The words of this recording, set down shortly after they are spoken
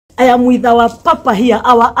I am with our Papa here,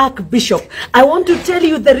 our Archbishop. I want to tell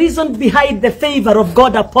you the reason behind the favor of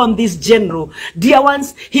God upon this general. Dear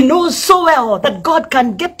ones, he knows so well that God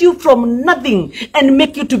can get you from nothing and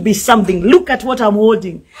make you to be something. Look at what I'm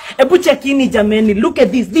holding. Ebu chekini jameni, look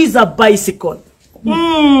at this. These are bicycles.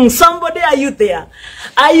 Somebody, are you there?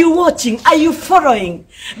 Are you watching? Are you following?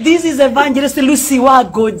 This is Evangelist Lucy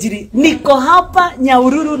Wagojiri. Niko hapa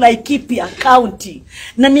Nyahururu, Laikipia County.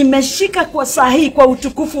 Na nimeshika kwa sahi kwa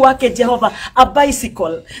utukufu wake Jehova a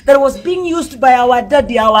bicycle that was being used by our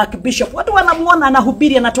daddy, our Archbishop. Watu wanamuona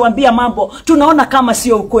anahubiri anatuambia mambo tunaona kama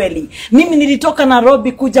sio ukweli. Mimi nilitoka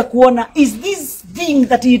Nairobi kuja kuona, is this thing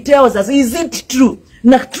that he tells us, is it true?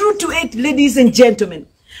 Na true to it, ladies and gentlemen,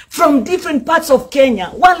 from different parts of Kenya.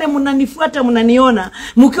 Wale munanifuata munaniona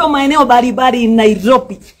mkiwa maeneo baribari in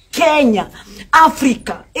Nairobi, Kenya,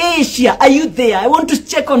 Africa, Asia. Are you there? I want to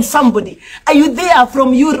check on somebody. Are you there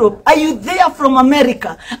from Europe? Are you there from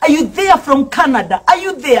America? Are you there from Canada? Are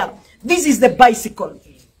you there? This is the bicycle.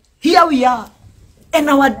 Here we are. And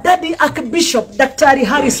our daddy Archbishop Daktari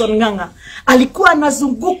Harrison Nganga alikuwa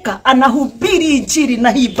anazunguka anahubiri injili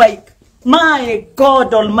na hii bike. My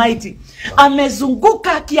God Almighty.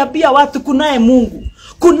 Amezunguka akiambia watu kunaye Mungu,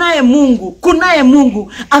 kunaye Mungu, kunaye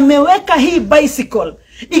Mungu. Ameweka hii bicycle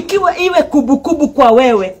ikiwa iwe kubukubu kwa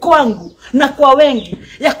wewe, kwangu na kwa wengi,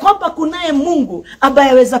 ya kwamba kunaye Mungu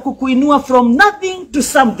ambaye aweza kukuinua from nothing to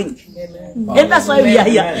something. And that's why we are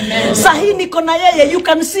here. Sahi niko na yeye, you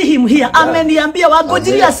can see him here. Ameniambia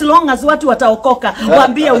wagojiri as long as watu wataokoka,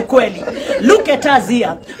 waambie ukweli. Look at us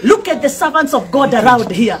here. Look at the servants of God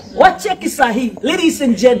around here. Wacheki sahi, ladies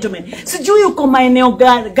and gentlemen. Sijui uko maeneo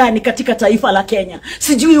gani katika taifa la Kenya.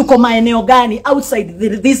 Sijui uko maeneo gani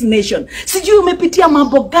outside this nation. Sijui umepitia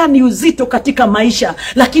mambo gani uzito katika maisha,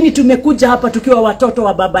 lakini tumekuja hapa tukiwa watoto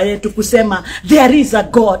wa baba yetu kusema there is a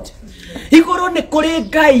God. Igoro ne kore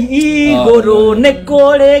gai, igoro ne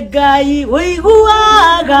kore gai,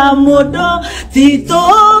 oiguaga modo,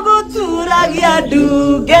 titogo turagia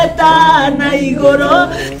du, getana igoro,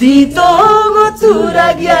 titogo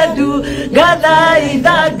turagia du, gadai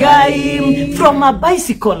da gai. From a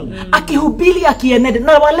bicycle, akihubiri akienede,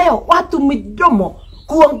 na waleo watu midomo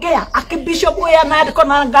kuongea. Archbishop huyu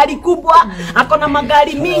ana gari kubwa, akona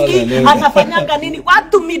magari mingi, anafanyanga nini?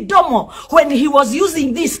 Watu midomo. When he was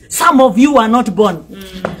using this, some of you are not born.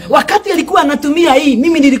 Wakati alikuwa anatumia hii,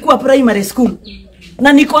 mimi nilikuwa primary school.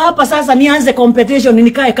 Na niko hapa sasa nianze competition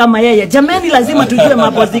nikae kama yeye. Jamani, lazima tujue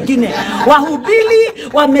mambo zingine. Wahubiri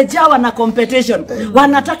wamejawa na competition.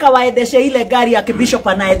 Wanataka waendeshe ile gari ya Bishop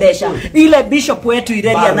anaendesha. Ile bishop wetu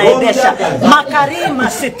Ireli anaendesha. Makarima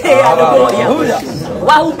sitea logoya.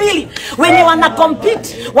 Wahubiri wenye wana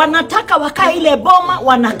compete, wanataka wakae ile boma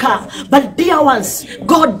wanakaa. But dear ones,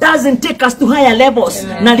 God doesn't take us to higher levels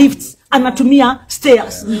na lifts. Anatumia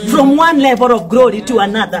stairs from one level of glory to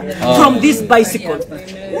another from this bicycle.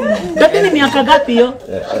 Dati ni miaka gapi yo?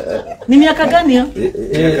 Ni miaka gani yo?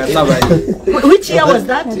 Which year was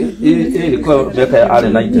that? Ilikuwa miaka ya early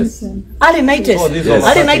 90s. Early 90s.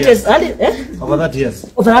 Early 90s. Over that years.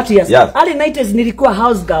 Over that years. Yeah. Early 90s nilikuwa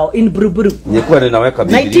house girl in Buruburu. Nilikuwa ninaweka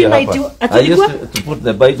Biblia hapa. I used to put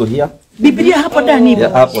the Bible here. Biblia hapo ndani.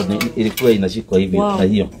 Yeah, hapo ilikuwa inashikwa hivi na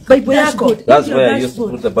hiyo. Bible yako. That's where I used to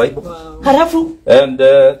put the Bible. Halafu and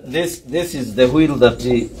this is the wheel that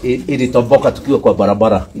ilitomboka tukiwa kwa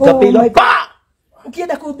barabara. Ikapiga pa.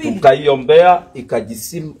 Ukienda kuhubiri. Tukaiombea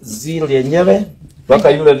ikajisim zile yenyewe mpaka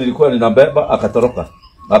yule nilikuwa ninabeba akatoroka.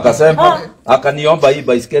 Akasema akaniomba hii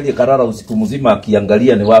baiskeli karara usiku mzima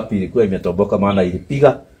akiangalia ni wapi ilikuwa imetomboka, maana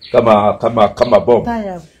ilipiga kama bomb.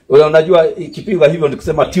 Wewe unajua ikipiga hivyo ni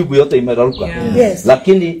kusema tube yote imeraruka. Yes.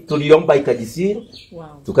 Lakini tuliomba ikajisiri.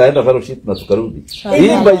 Tukaenda fellowship na tukarudi.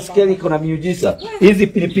 Hii baiskeli iko na miujiza. Hizi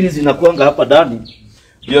pilipili zinakuanga hapa ndani.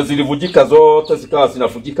 Ndio zilivujika zote zikawa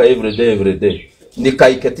zinafujika every day.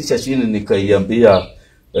 Nikaiketisha chini nikaiambia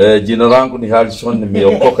jina langu ni Harrison,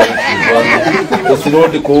 nimeokoka hivi.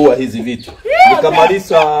 Usirudi kuua hizi vitu.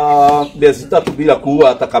 Nikamaliza miezi 3 bila kuua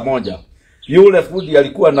hata kamoja. Yule fundi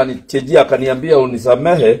alikuwa ananichejia akaniambia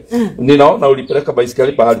unisamehe, ninaona ulipeleka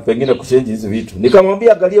baisikeli pahali pengine kuchange hizi vitu.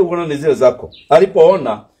 Nikamwambia angalia uone ni zile zako.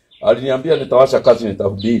 Alipoona aliniambia nitawasha kazi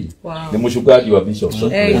nitahubiri. Ni mshugaji wa Bishop.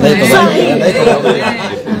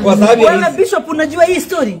 Kwa sababu wewe Bishop unajua hii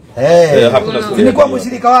story? Hakuna story. Nilikuwa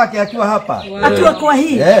mshirika wake akiwa hapa. Akiwa kwa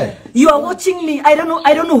hii. You are watching me.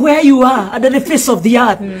 I don't know where you are at the face of the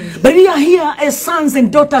earth. But we are here as sons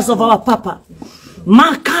and daughters of our Papa.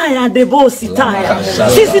 Makaya debosi taya.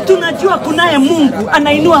 Sisi tunajua kunaye Mungu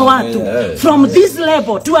anainua watu from this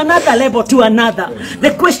level to another level to another.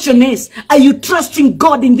 The question is, are you trusting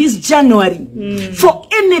God in this January for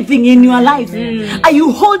anything in your life? Are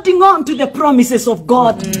you holding on to the promises of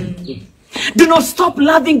God? Do not stop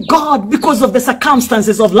loving God because of the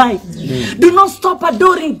circumstances of life. Do not stop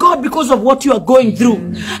adoring God because of what you are going through.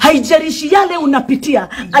 Haijalishi yale unapitia,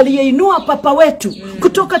 aliyeinua papa wetu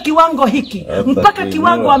kutoka kiwango hiki mpaka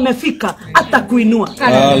kiwango amefika atakuinua.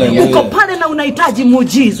 Uko pale na unahitaji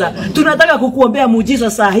muujiza. Tunataka kukuombea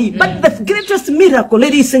muujiza saa hii. But the greatest miracle,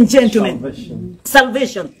 ladies and gentlemen,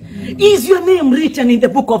 salvation. Is your name written in the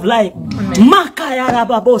book of life? Makaya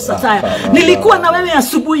rababosa taya. Nilikuwa na wewe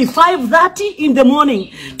asubuhi 5:30 in the morning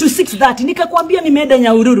to 6:30. Nikakwambia nimeenda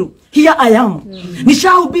Nyahururu. Here I am.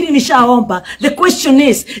 Nishahubiri, nishaomba. The question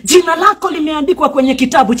is, jina lako limeandikwa kwenye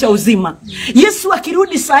kitabu cha uzima. Yesu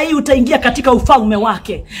akirudi saa hii utaingia katika ufalme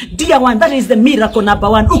wake. Dear one, that is the miracle number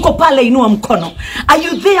 1. Uko pale, inua mkono. Are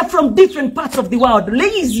you there from different parts of the world?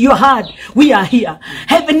 Raise your hand. We are here.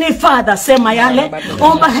 Heavenly Father, sema yale.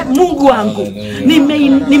 Omba Mungu wangu.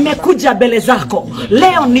 Nimekuja mbele zako.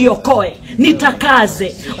 Leo niokoe.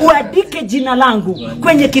 Nitakaze. Uandike jina langu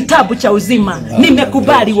kwenye kitabu cha uzima.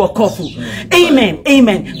 Nimekubali wokovu. Amen,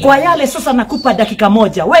 amen. Kwa yale sasa nakupa dakika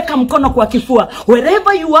moja. Weka mkono kwa kifua.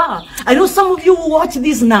 Wherever you are. I know some of you will watch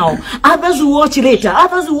this now. Others will watch later.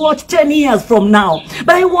 Others will watch 10 years from now.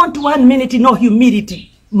 But I want 1 minute in no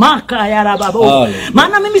humility. Maka ya rababo.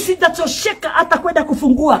 Maana mimi sitatosheka hata kwenda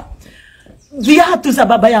kufungua viatu za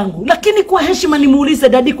baba yangu. Lakini kwa heshima nimuulize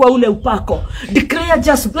dadi kwa ule upako. Declare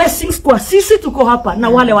just blessings kwa sisi tuko hapa na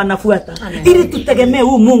wale wanafuata. Ili tutegemee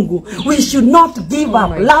huu Mungu. We should not give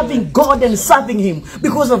up loving God and serving him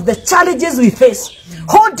because of the challenges we face.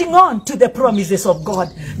 Holding on to the promises of God.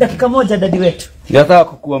 Dakika moja dadi wetu. Nataka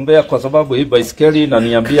kukuombea kwa sababu hii baiskeli na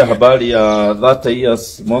niambia habari ya 30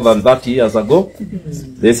 years, more than 30 years ago.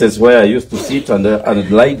 This is where I used to sit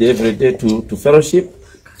and ride every day to fellowship.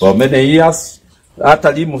 For many years,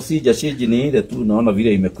 hata limu sija shiji ni ile tu naona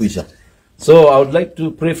vile imekwisha. So I would like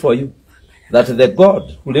to pray for you that the God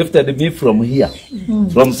who lifted me from here,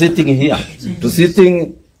 from sitting here to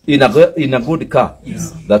sitting in a good car,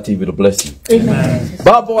 that he will bless you. Amen.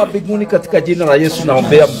 Baba wa mbinguni, katika jina la Yesu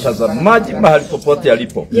naombea mtazamaji mahali popote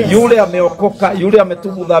alipo. Yule ameokoka, yule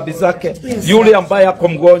ametubu dhambi zake, yule ambaye ako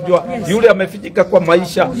mgonjwa, yule amefitika kwa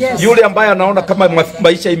maisha, yule ambaye anaona kama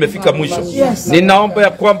maisha imefika mwisho. Ninaomba ya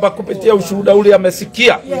kwamba kupitia ushuhuda ule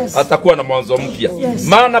amesikia atakuwa na mwanzo mpya.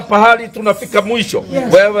 Maana pahali tunafika mwisho,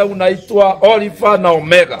 wewe unaitwa Alpha na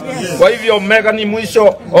Omega. Kwa hivyo Omega ni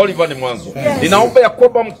mwisho, Alpha ni mwanzo. Ninaomba ya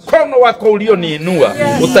kwamba mkono wako ulioniinua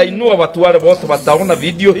utainua watu wale wote wataona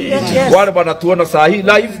video hii, wale wanatuona saa hii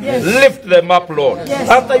live. Lift them up, Lord.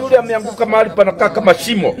 Hata yule ameanguka mahali panakaa kama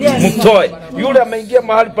shimo, mtoe. Yule ameingia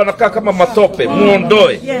mahali panakaa kama matope,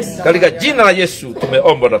 muondoe. Katika jina la Yesu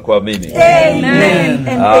tumeomba na kuamini. Amen.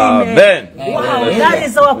 Amen. Wow, that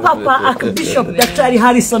is our Papa Archbishop Daktari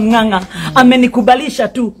Harrison Nganga. Amenikubalisha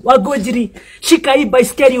tu. Wagojiri, shika hii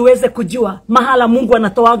baiskeli uweze kujua mahala Mungu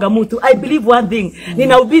anatoaga mtu. I believe one thing.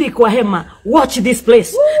 Ninahubiri kwa hema. Watch this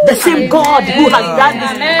place. The same God who has done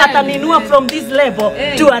this ataninua from this level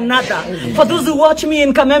to another. For those who watch me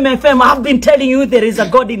in Kameme FM, I've been telling you there is a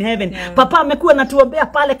God in heaven. Papa amekuwa natuombea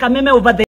pale Kameme over the